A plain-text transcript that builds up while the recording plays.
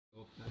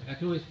I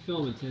can always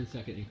film in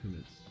 10-second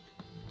increments.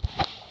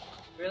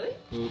 Really?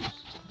 Oops.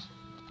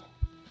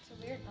 It's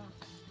a weird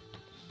box.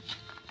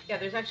 Yeah,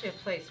 there's actually a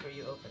place where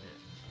you open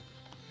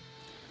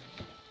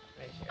it.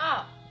 Right here.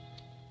 Oh.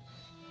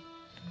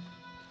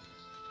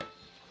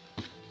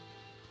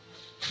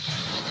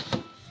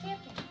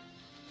 Stamping.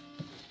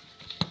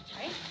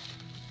 Right?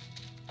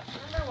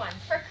 Number 1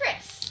 for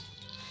Chris.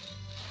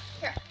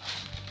 Here.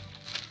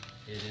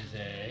 It is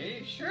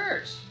a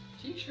shirt.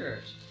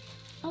 T-shirt.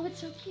 Oh, it's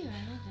so cute.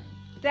 I love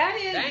it. That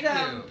is, Thank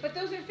you. but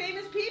those are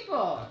famous people.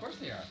 Of course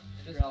they are.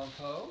 Edgar Allan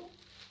Poe.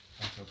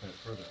 Let's open it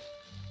further.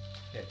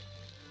 Okay.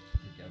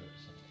 Together or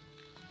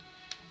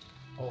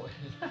something. Oh,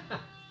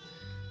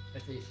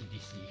 that's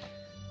AC/DC.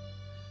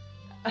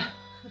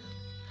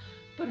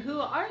 But who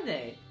are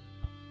they?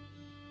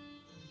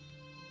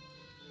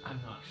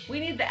 I'm not sure. We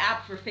need the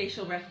app for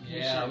facial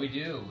recognition. Yeah, we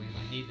do. We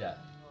need that.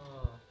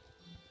 Oh.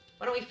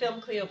 Why don't we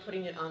film Cleo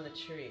putting it on the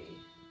tree?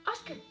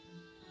 Oscar.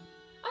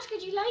 Oscar,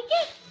 do you like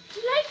it? Do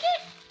you like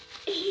it?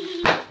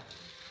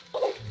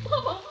 Oh,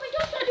 Mama, I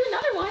don't want to do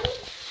another one.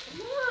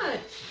 What?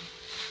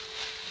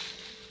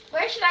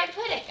 Where should I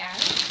put it,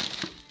 guys?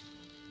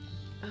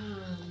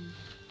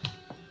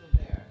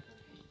 There.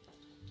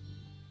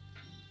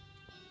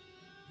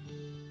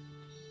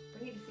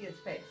 We need to see his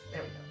face.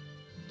 There we go.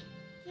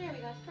 There we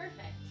go. It's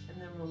perfect. And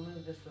then we'll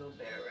move this little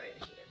bear right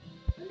here.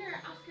 Wonder,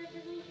 Oscar, if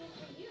there's anything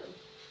for you.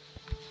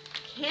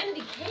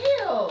 Candy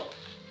kale.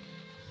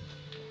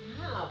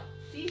 Wow.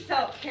 Sea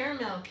salt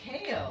caramel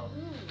kale.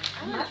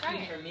 I want Must to try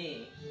be it. for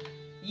me.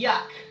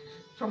 Yuck.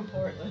 From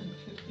Portland.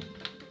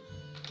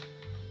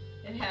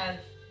 It has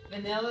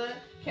vanilla,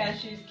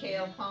 cashews,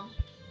 kale, pump.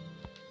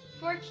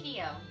 For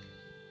Cleo.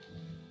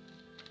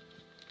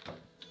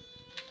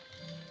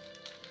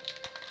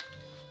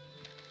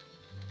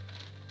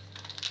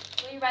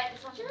 Will you write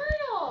this one?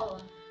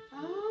 Journal.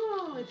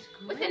 Oh, it's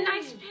great. With a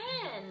nice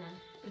pen.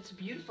 It's a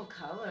beautiful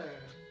color.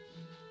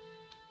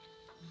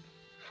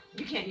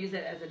 You can't use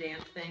it as a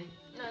dance thing.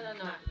 No.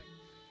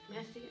 May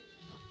I see it?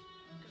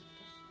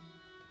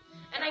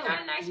 And I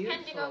got a nice pen to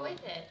beautiful. go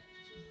with it.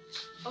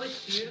 Oh,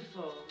 it's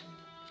beautiful.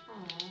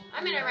 Aww,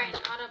 I'm gonna write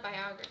an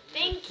autobiography.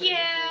 Thank Put it you. in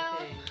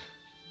the thing.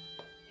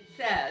 It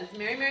says,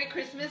 Merry Merry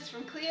Christmas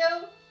from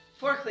Cleo,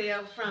 for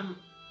Cleo, from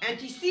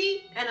Auntie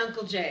C and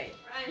Uncle J.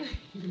 Right?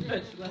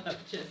 Much love,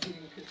 Jesse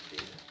and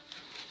Christina.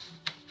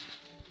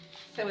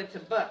 So it's a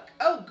book.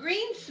 Oh,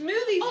 green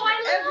smoothies Oh, for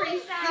I love every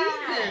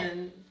that.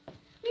 season.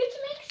 We have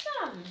to make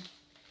some.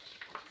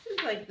 This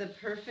is like the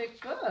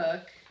perfect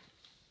book.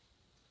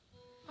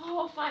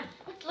 Oh, fun.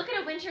 Look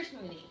at a winter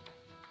smoothie.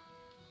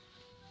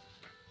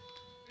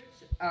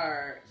 Fruits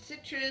are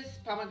citrus,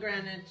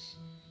 pomegranate,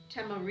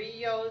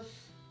 tamarillos,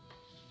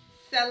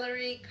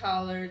 celery,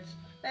 collards,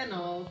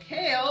 fennel,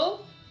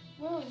 kale,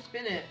 Whoa.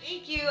 spinach.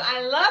 Thank you.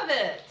 I love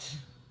it.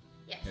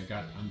 Yes. Okay,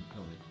 got it. I'm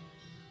filming.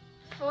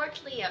 For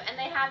Cleo. And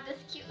they have this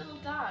cute little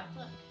dog.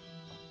 Look.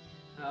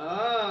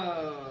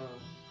 Oh.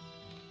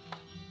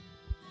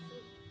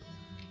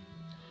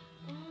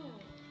 Oh.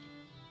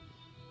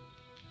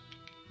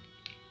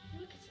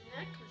 Look, it's a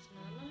necklace,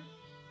 Mama.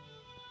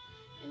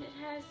 And it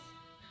has...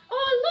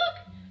 Oh, look!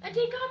 A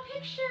decor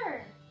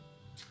picture.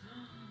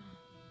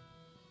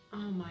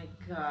 Oh my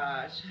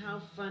gosh. How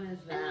fun is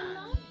And a that?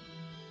 mommy.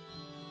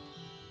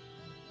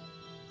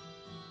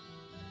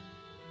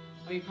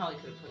 Oh, you probably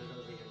could have put it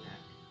over your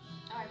neck.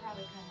 Oh, I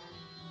probably could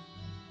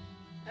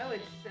have. Oh,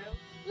 it's so...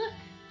 Look.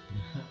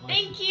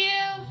 Thank you.